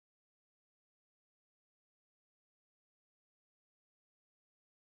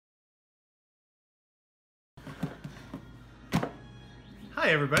Hi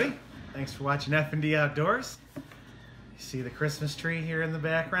everybody, thanks for watching F&D Outdoors. You see the Christmas tree here in the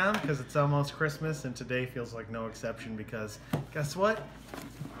background because it's almost Christmas, and today feels like no exception because guess what?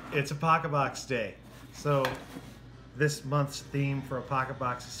 It's Apocabox Day. So this month's theme for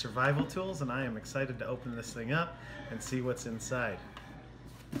Apocabox is survival tools, and I am excited to open this thing up and see what's inside.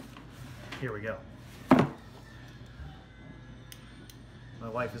 Here we go. My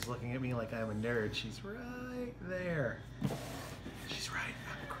wife is looking at me like I'm a nerd. She's right there. She's right.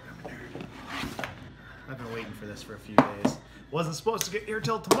 I'm a nerd. I've been waiting for this for a few days. Wasn't supposed to get here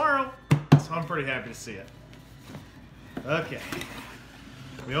till tomorrow, so I'm pretty happy to see it. Okay.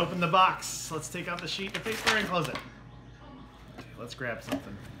 We open the box. Let's take out the sheet of paper and close it. Okay, let's grab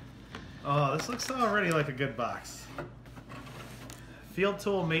something. Oh, this looks already like a good box. Field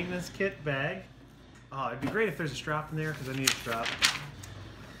tool maintenance kit bag. Oh, it'd be great if there's a strap in there because I need a strap.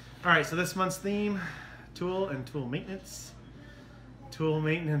 Alright, so this month's theme, tool and tool maintenance. Tool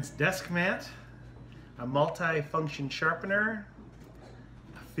maintenance desk mat, a multi-function sharpener,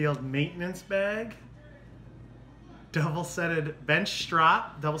 a field maintenance bag, double-sided bench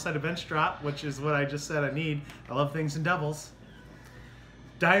strap, which is what I just said I need. I love things in doubles.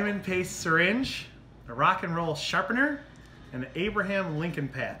 Diamond paste syringe, a rock and roll sharpener, and an Abraham Lincoln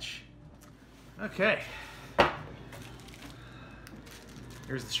patch. Okay.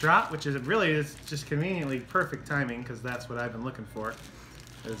 Here's the strap, which is just conveniently perfect timing because that's what I've been looking for,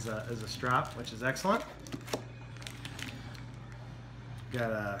 is a strap, which is excellent.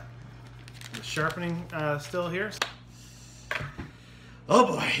 Got the sharpening still here.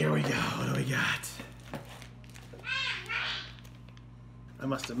 Oh boy, here we go. What do we got? I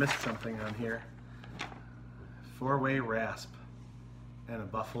must have missed something on here. 4-way rasp and a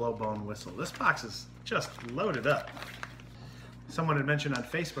buffalo bone whistle. This box is just loaded up. Someone had mentioned on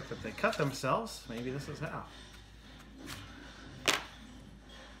Facebook that they cut themselves. Maybe this is how.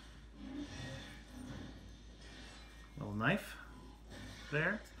 Little knife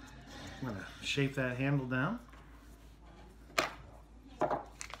there. I'm going to shape that handle down.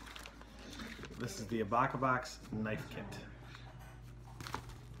 This is the Apocabox knife kit.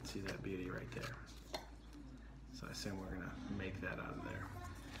 See that beauty right there. So I assume we're going to make that out of there.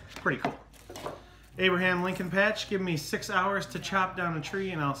 Pretty cool. Abraham Lincoln patch, give me 6 hours to chop down a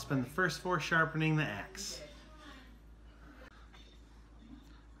tree and I'll spend the first 4 sharpening the axe.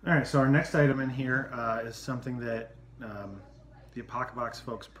 Alright, so our next item in here is something that the Apocabox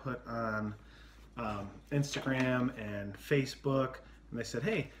folks put on Instagram and Facebook, and they said,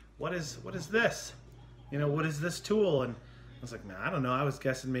 hey, what is this? You know, what is this tool? And I was like, nah, I don't know. I was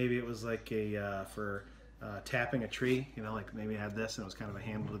guessing maybe it was like a for tapping a tree, you know, like maybe I had this and it was kind of a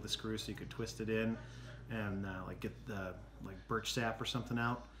handle with the screw so you could twist it in and like get the like birch sap or something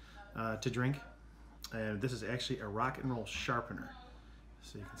out to drink. And this is actually a rock and roll sharpener.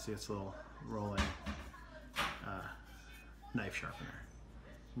 So you can see it's a little rolling knife sharpener.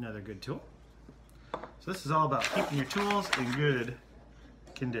 Another good tool. So this is all about keeping your tools in good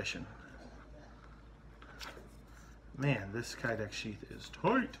condition. Man, this Kydex sheath is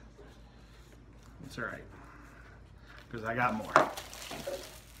tight. It's alright, because I got more.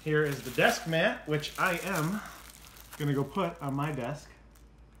 Here is the desk mat, which I am going to go put on my desk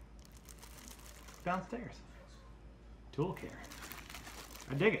downstairs. Tool care.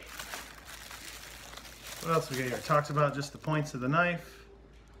 I dig it. What else we got here? It talks about just the points of the knife,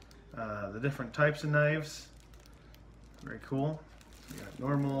 the different types of knives. Very cool. We got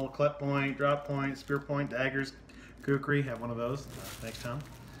normal, clep point, drop point, spear point, daggers, kukri. Have one of those. Thanks, Tom.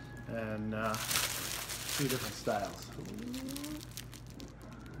 And 2 different styles.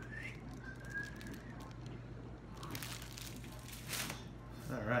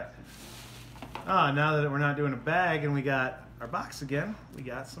 All right. Now that we're not doing a bag and we got our box again, we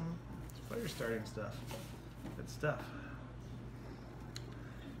got some fire starting stuff. Good stuff.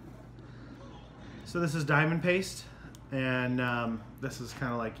 So this is diamond paste, and this is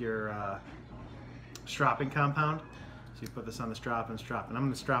kind of like your stropping compound. So you put this on the strop and strop. And I'm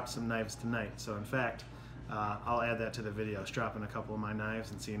going to strop some knives tonight. So in fact, I'll add that to the video, stropping a couple of my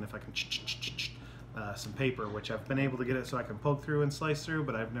knives and seeing if I can some paper, which I've been able to get it so I can poke through and slice through,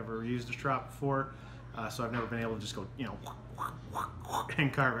 but I've never used a strop before, so I've never been able to just go, you know,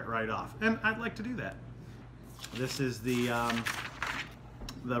 and carve it right off. And I'd like to do that. This is the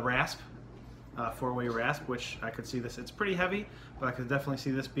rasp, 4-way rasp, which I could see this. It's pretty heavy, but I could definitely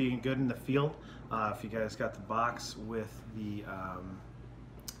see this being good in the field. If you guys got the box with the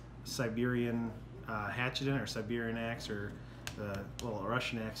Siberian hatchet in it, or Siberian axe, or the little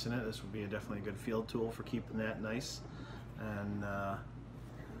Russian axe in it, this would be definitely a good field tool for keeping that nice. And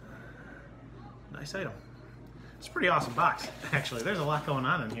nice item. It's a pretty awesome box, actually. There's a lot going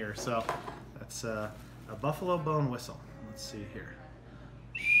on in here. So that's a buffalo bone whistle. Let's see here.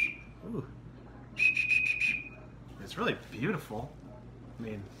 Ooh. It's really beautiful. I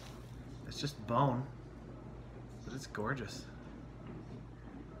mean, it's just bone, but it's gorgeous.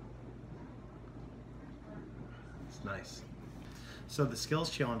 It's nice. So the skills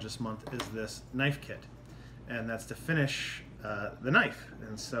challenge this month is this knife kit, and that's to finish the knife.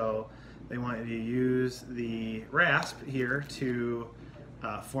 And so they want you to use the rasp here to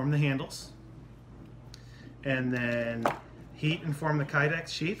form the handles, and then heat and form the Kydex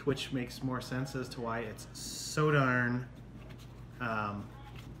sheath, which makes more sense as to why it's so darn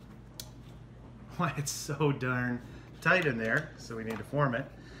tight in there. So we need to form it,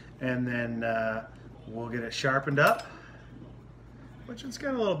 and then we'll get it sharpened up, which it's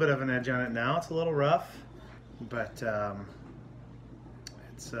got a little bit of an edge on it now. It's a little rough, but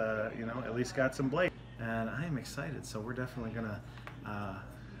it's you know, at least got some blade. And I am excited. So we're definitely gonna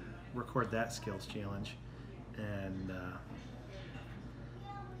record that skills challenge, and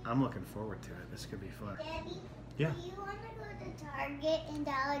I'm looking forward to it. This could be fun. Daddy, yeah. do you want to go to Target and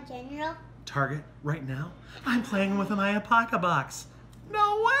Dollar General? Target right now? I'm playing with my Apocabox.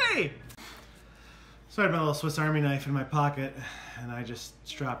 No way! So I had my little Swiss Army knife in my pocket, and I just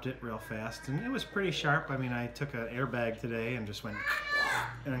stropped it real fast, and it was pretty sharp. I mean, I took an airbag today and just went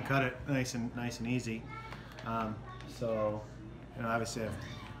and cut it nice and easy. So, you know, obviously I have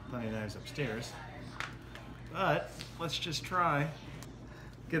plenty of knives upstairs, but let's just try.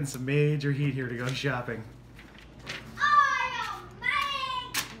 Getting some major heat here to go shopping. Oh, no,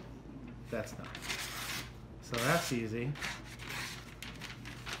 That's not. So that's easy.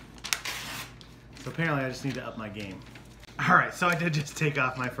 So apparently I just need to up my game. All right, so I did just take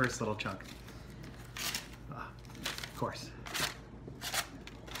off my first little chunk. Of course.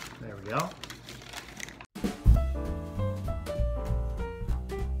 There we go.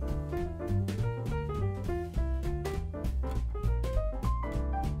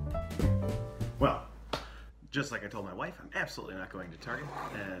 Well, just like I told my wife, I'm absolutely not going to Target,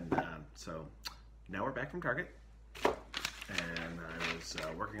 and so now we're back from Target, and I was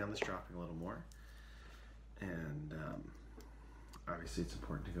working on this dropping a little more, and obviously it's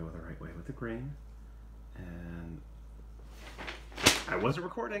important to go the right way with the grain, and I wasn't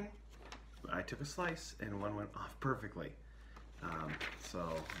recording. I took a slice and one went off perfectly, so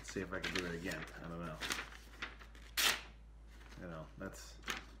let's see if I can do it again. I don't know. You know, that's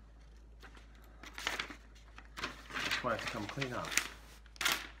why it's come clean off.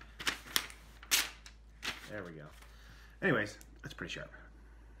 There we go. Anyways, that's pretty sharp.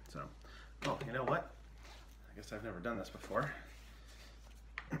 So, oh, you know what? I guess I've never done this before.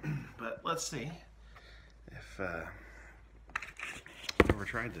 But let's see if I've never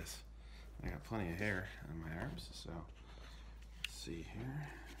tried this. I got plenty of hair on my arms, so let's see here.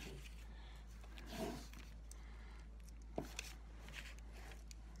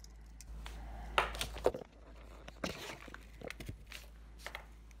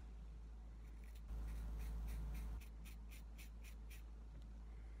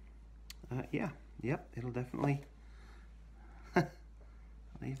 Yeah, yep, it'll definitely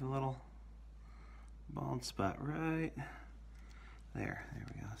leave a little bald spot right there. There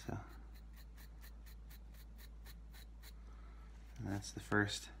we go. So, and that's the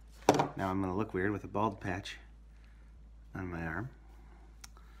first. Now I'm going to look weird with a bald patch on my arm,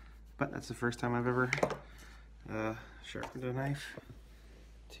 but that's the first time I've ever sharpened a knife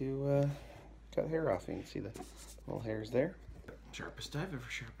to cut hair off. You can see the little hairs there. Sharpest I've ever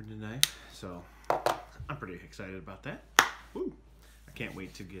sharpened a knife, so I'm pretty excited about that. Woo. I can't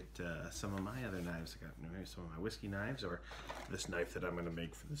wait to get some of my other knives. I got maybe some of my whiskey knives, or this knife that I'm going to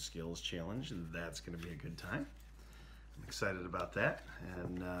make for the skills challenge, and that's going to be a good time. I'm excited about that,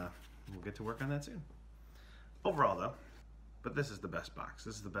 and we'll get to work on that soon. Overall though, but this is the best box.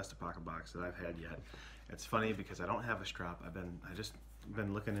 This is the best Apocabox that I've had yet. It's funny because I don't have a strop. I just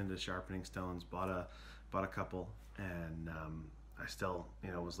been looking into sharpening stones, bought a couple, and I still,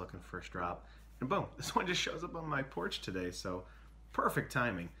 you know, was looking for a strop, and boom, this one just shows up on my porch today. So perfect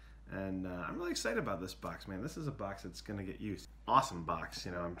timing, and I'm really excited about this box, man. This is a box that's gonna get used. Awesome box,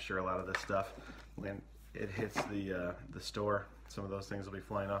 you know. I'm sure a lot of this stuff, when it hits the store, some of those things will be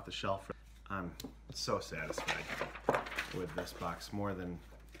flying off the shelf. I'm so satisfied with this box, more than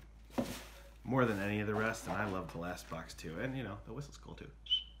any of the rest, and I love the last box too. And you know, the whistle's cool too.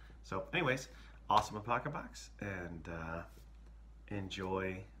 So, anyways, awesome Apocabox, and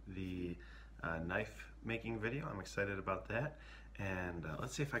enjoy the knife making video. I'm excited about that, and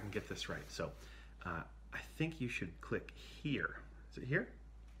let's see if I can get this right. So I think you should click here. Is it here?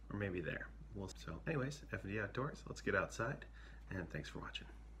 Or maybe there. So anyways, F&D Outdoors, let's get outside, and thanks for watching.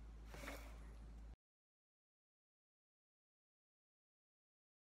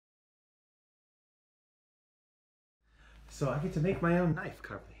 So I get to make my own knife,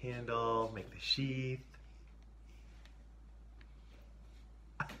 carve the handle, make the sheath.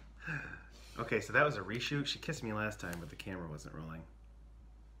 Okay, so that was a reshoot. She kissed me last time, but the camera wasn't rolling.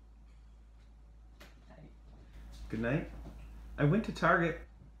 Good night. I went to Target.